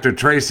 Dr.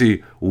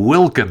 Tracy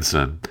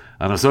Wilkinson,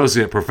 an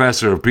associate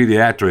professor of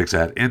pediatrics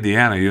at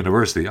Indiana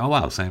University. Oh,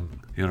 wow,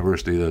 same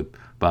university that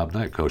Bob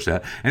Knight coached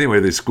at. Anyway,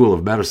 the School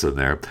of Medicine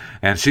there.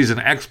 And she's an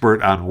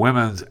expert on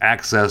women's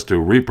access to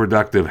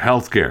reproductive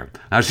health care.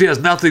 Now, she has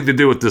nothing to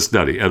do with this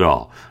study at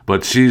all,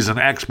 but she's an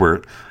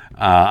expert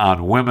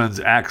on women's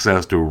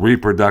access to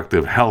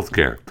reproductive health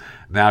care.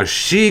 Now,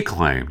 she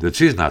claimed that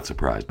she's not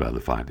surprised by the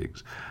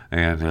findings.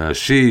 And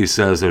she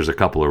says there's a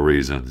couple of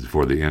reasons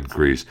for the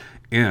increase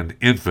in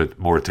infant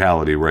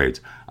mortality rates.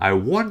 I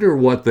wonder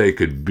what they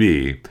could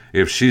be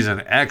if she's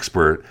an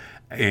expert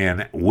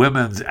in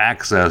women's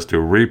access to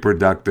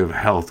reproductive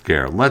health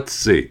care. Let's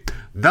see.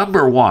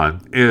 Number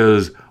one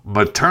is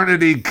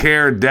maternity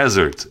care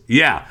deserts.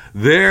 Yeah,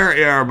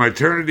 there are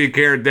maternity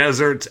care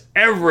deserts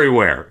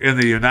everywhere in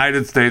the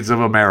United States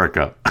of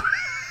America.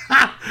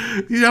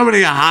 You know how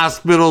many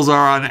hospitals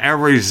are on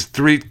every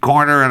street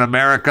corner in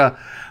America?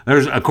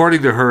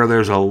 According to her,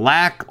 there's a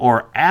lack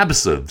or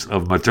absence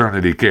of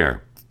maternity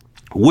care,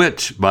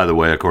 which, by the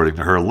way, according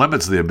to her,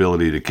 limits the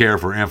ability to care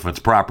for infants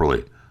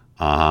properly.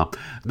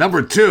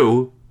 Number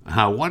two,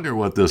 I wonder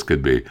what this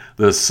could be.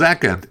 The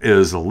second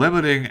is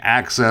limiting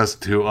access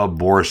to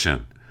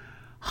abortion.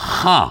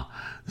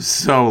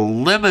 So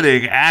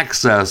limiting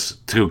access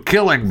to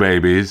killing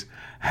babies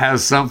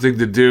has something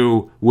to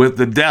do with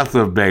the death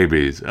of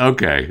babies.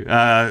 Okay.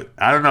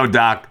 I don't know,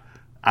 Doc.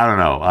 I don't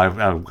know.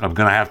 I'm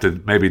going to have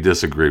to maybe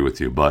disagree with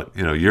you, but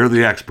you're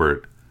the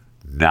expert,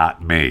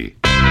 not me.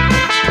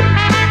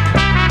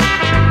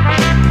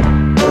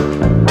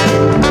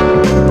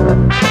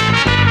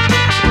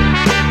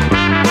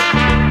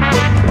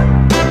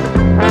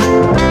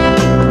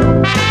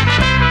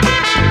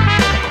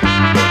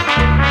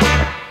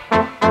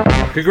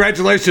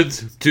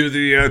 Congratulations to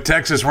the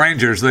Texas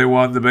Rangers. They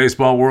won the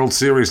Baseball World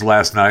Series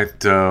last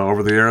night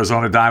over the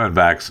Arizona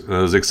Diamondbacks. It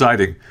was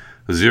exciting.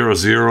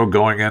 0-0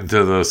 going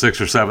into the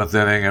 6th or 7th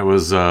inning. It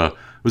was a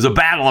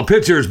battle, a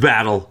pitcher's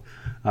battle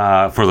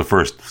for the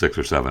first 6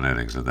 or 7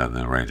 innings, and then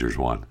the Rangers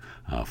won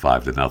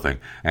 5-0,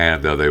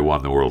 and they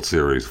won the World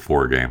Series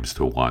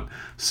 4-1.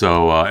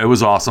 So it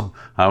was awesome.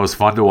 It was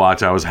fun to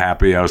watch. I was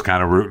happy. I was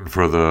kind of rooting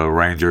for the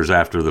Rangers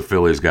after the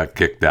Phillies got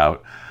kicked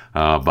out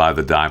by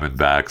the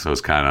Diamondbacks. I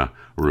was kind of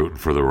rooting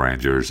for the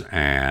Rangers,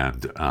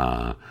 and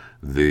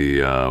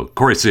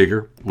Corey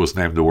Seager was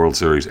named the World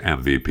Series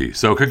MVP.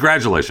 So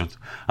congratulations.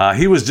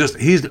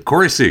 He's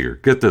Corey Seager,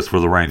 get this, for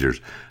the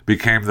Rangers,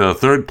 became the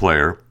third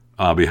player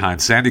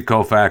behind Sandy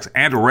Koufax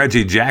and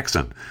Reggie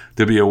Jackson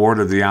to be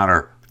awarded the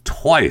honor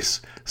twice.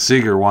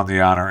 Seager won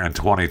the honor in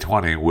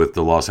 2020 with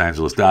the Los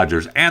Angeles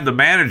Dodgers, and the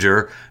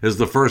manager is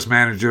the first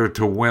manager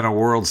to win a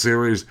World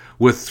Series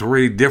with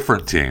 3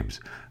 different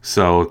teams.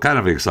 So kind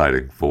of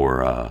exciting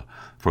for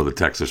the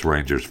Texas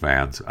Rangers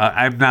fans.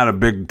 I'm not a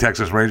big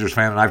Texas Rangers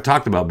fan, and I've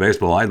talked about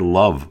baseball. I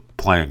love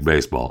playing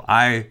baseball.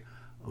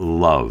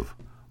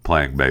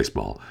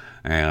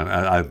 And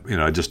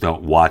I just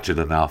don't watch it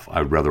enough.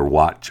 I'd rather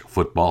watch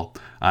football.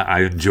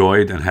 I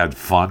enjoyed and had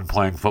fun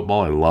playing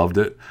football. I loved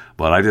it,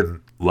 but I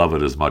didn't love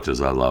it as much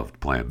as I loved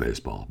playing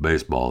baseball.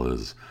 Baseball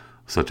is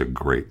such a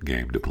great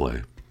game to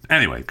play.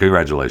 Anyway,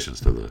 congratulations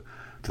to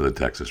the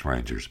Texas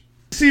Rangers.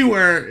 See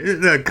where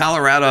the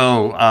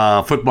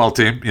Colorado football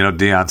team,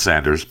 Deion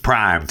Sanders,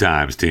 prime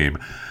times team,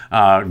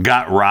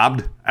 got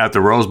robbed at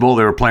the Rose Bowl.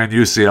 They were playing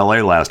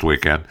UCLA last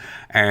weekend,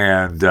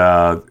 and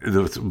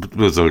it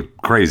was a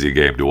crazy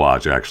game to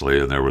watch,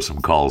 actually, and there were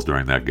some calls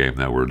during that game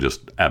that were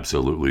just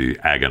absolutely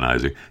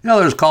agonizing.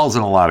 There's calls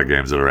in a lot of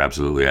games that are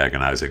absolutely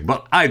agonizing,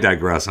 but I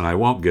digress, and I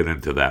won't get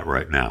into that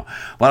right now.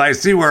 But I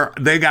see where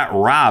they got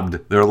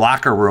robbed. Their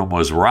locker room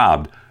was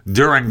robbed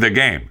during the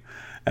game.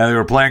 And they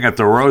were playing at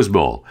the Rose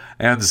Bowl.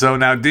 And so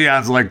now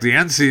Deion's like, the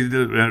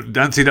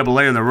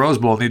NCAA and the Rose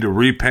Bowl need to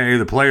repay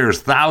the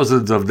players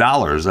thousands of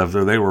dollars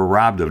after they were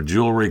robbed of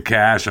jewelry,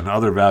 cash, and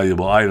other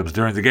valuable items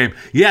during the game.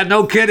 Yeah,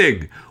 no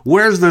kidding.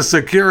 Where's the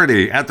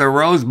security at the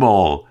Rose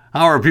Bowl?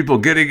 How are people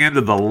getting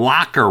into the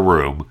locker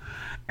room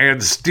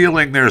and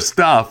stealing their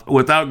stuff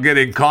without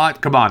getting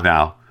caught? Come on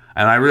now.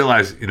 And I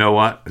realized, you know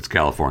what? It's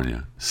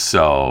California.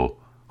 So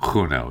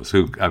Who knows?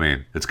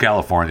 It's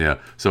California,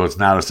 so it's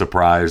not a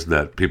surprise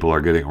that people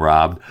are getting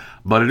robbed.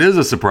 But it is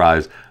a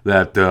surprise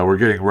that we're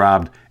getting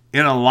robbed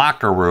in a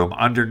locker room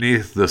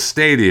underneath the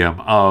stadium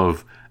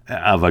of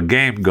a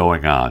game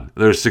going on.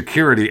 There's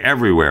security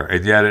everywhere,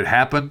 and yet it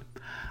happened.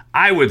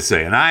 I would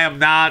say, and I am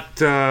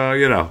not, I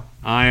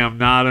am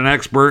not an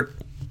expert,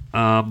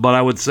 but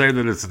I would say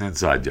that it's an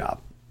inside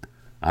job.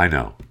 I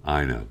know.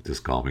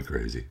 Just call me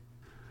crazy.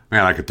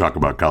 Man, I could talk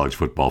about college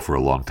football for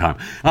a long time.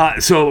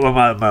 So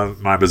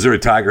my Missouri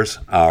Tigers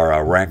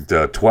are ranked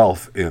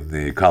 12th in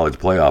the college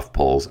playoff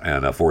polls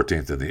and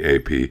 14th in the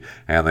AP.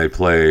 And they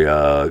play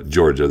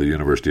Georgia, the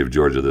University of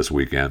Georgia, this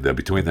weekend,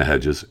 Between the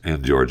Hedges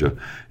in Georgia,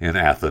 in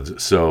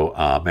Athens. So,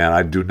 man,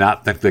 I do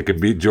not think they can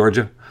beat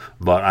Georgia,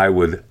 but I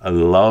would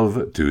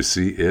love to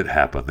see it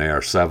happen. They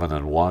are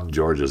 7-1.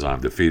 Georgia's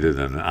undefeated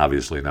and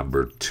obviously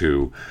number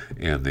 2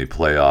 in the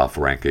playoff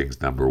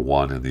rankings, number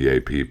 1 in the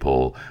AP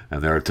poll.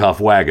 And they're a tough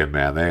wagon,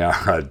 man. They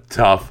are a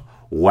tough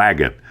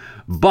wagon.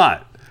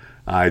 But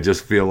I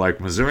just feel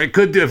like Missouri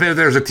could do, if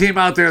there's a team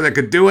out there that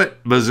could do it,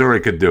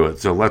 Missouri could do it.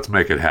 So let's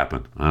make it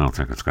happen. I don't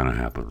think it's going to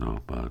happen, though,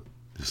 but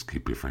just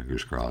keep your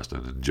fingers crossed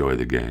and enjoy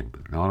the game.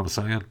 You know what I'm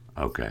saying?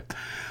 Okay,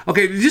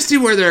 did you see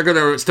where they're going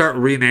to start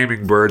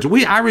renaming birds?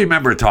 I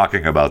remember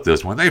talking about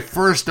this when they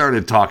first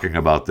started talking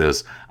about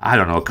this, I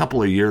don't know, a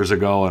couple of years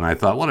ago, and I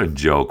thought, what a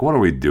joke. What are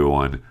we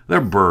doing?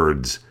 They're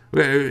birds.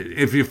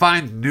 If you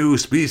find new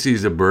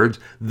species of birds,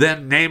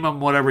 then name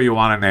them whatever you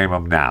want to name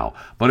them now.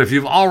 But if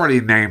you've already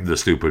named the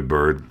stupid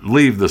bird,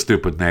 leave the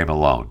stupid name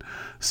alone.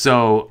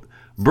 So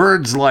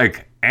birds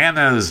like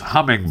Anna's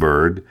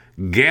hummingbird,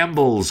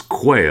 Gamble's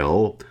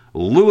quail,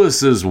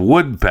 Lewis's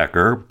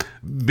woodpecker,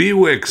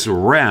 Bewick's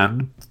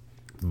wren,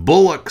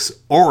 Bullock's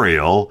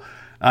oriole,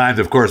 and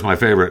of course my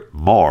favorite,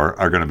 more,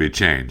 are going to be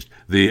changed.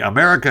 The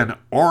American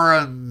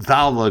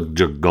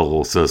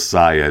Ornithological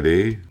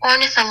Society.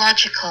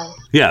 Ornithological.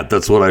 Yeah,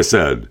 that's what I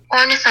said.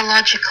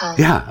 Ornithological.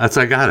 Yeah,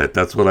 I got it.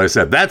 That's what I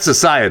said. That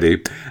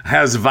society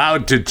has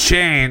vowed to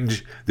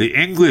change the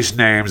English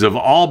names of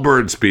all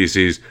bird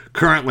species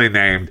currently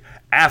named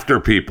after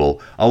people,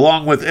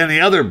 along with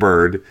any other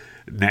bird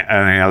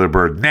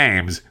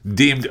names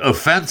deemed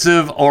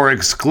offensive or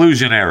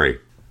exclusionary.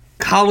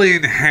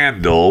 Colleen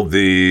Handel,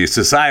 the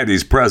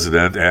Society's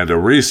president and a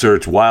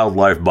research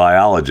wildlife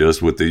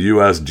biologist with the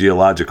U.S.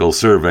 Geological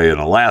Survey in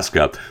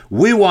Alaska,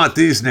 we want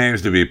these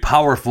names to be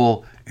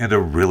powerful in a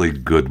really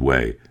good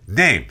way.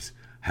 Names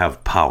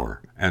have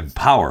power, and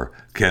power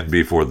can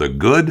be for the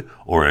good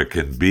or it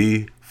can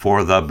be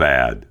for the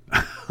bad.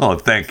 Oh,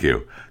 thank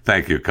you.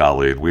 Thank you,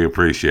 Colleen. We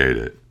appreciate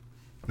it.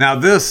 Now,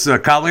 this,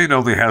 Colleen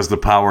only has the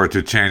power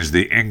to change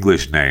the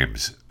English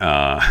names.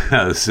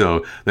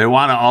 So they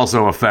want to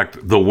also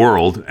affect the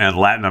world and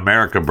Latin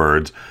America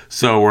birds.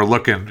 So we're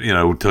looking,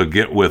 to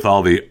get with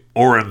all the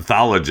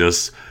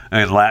ornithologists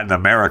in Latin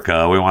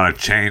America. We want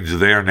to change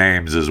their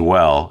names as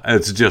well.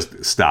 It's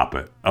just, stop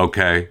it,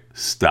 okay?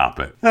 Stop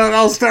it. It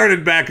all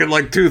started back in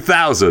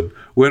 2000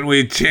 when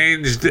we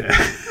changed...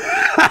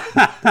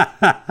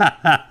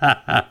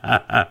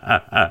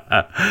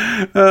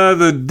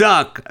 the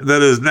duck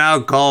that is now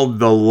called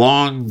the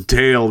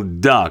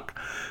long-tailed duck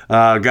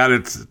got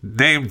its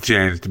name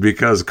changed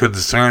because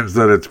concerns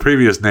that its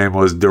previous name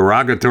was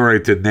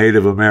derogatory to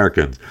Native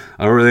Americans.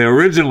 They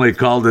originally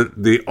called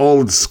it the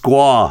old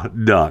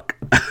squaw duck.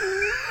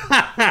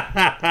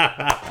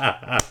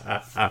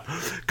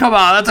 Come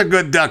on, that's a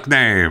good duck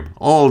name.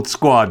 Old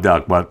squaw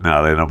duck, but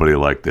no, nobody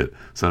liked it.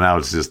 So now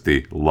it's just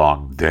the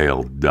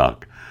long-tailed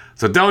duck.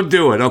 So don't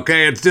do it,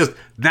 okay? It's just,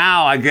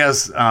 now I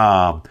guess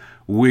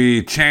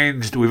we've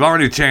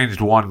already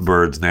changed one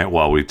bird's name.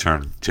 Well, we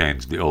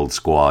changed the old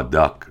squaw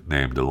duck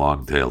name to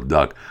long-tailed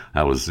duck.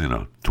 That was,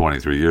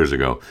 23 years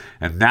ago.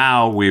 And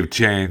now we've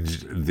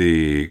changed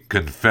the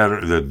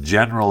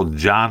General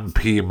John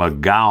P.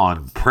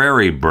 McGowan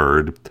prairie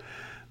bird.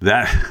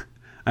 That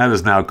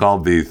is now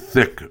called the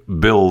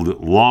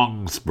thick-billed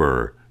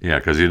longspur. Yeah,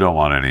 because you don't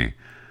want any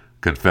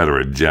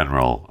Confederate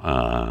general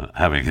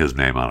having his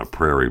name on a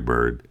prairie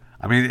bird.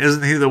 I mean,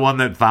 isn't he the one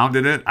that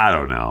founded it? I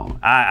don't know.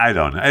 I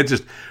don't know. It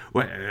just,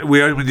 we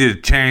need to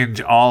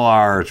change all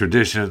our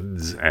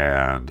traditions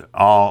and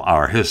all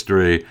our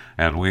history,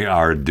 and we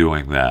are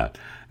doing that.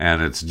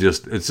 And it's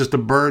just a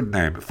bird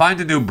name.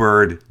 Find a new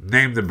bird,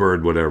 name the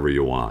bird whatever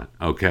you want,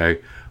 okay?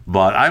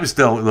 But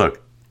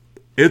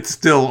it's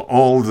still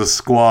old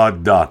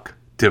squaw duck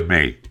to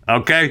me,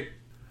 okay?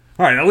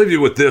 All right, I'll leave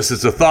you with this.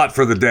 It's a thought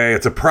for the day.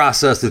 It's a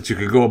process that you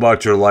can go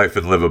about your life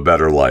and live a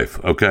better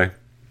life, okay?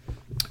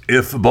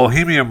 If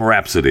Bohemian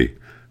Rhapsody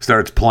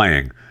starts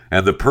playing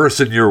and the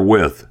person you're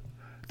with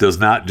does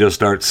not just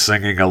start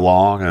singing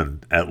along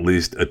and at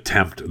least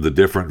attempt the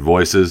different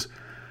voices,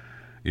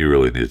 you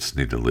really just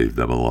need to leave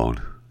them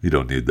alone. You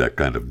don't need that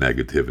kind of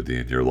negativity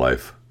in your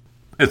life.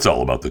 It's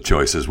all about the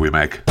choices we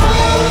make.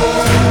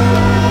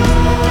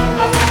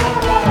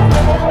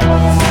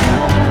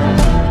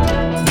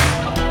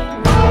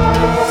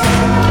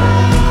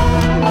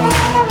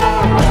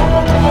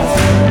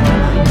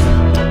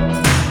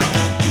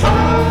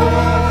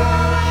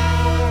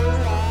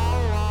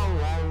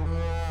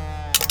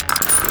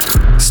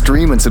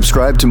 Stream and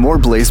subscribe to more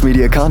Blaze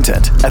Media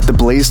content at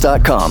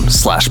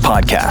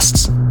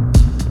theblaze.com/podcasts.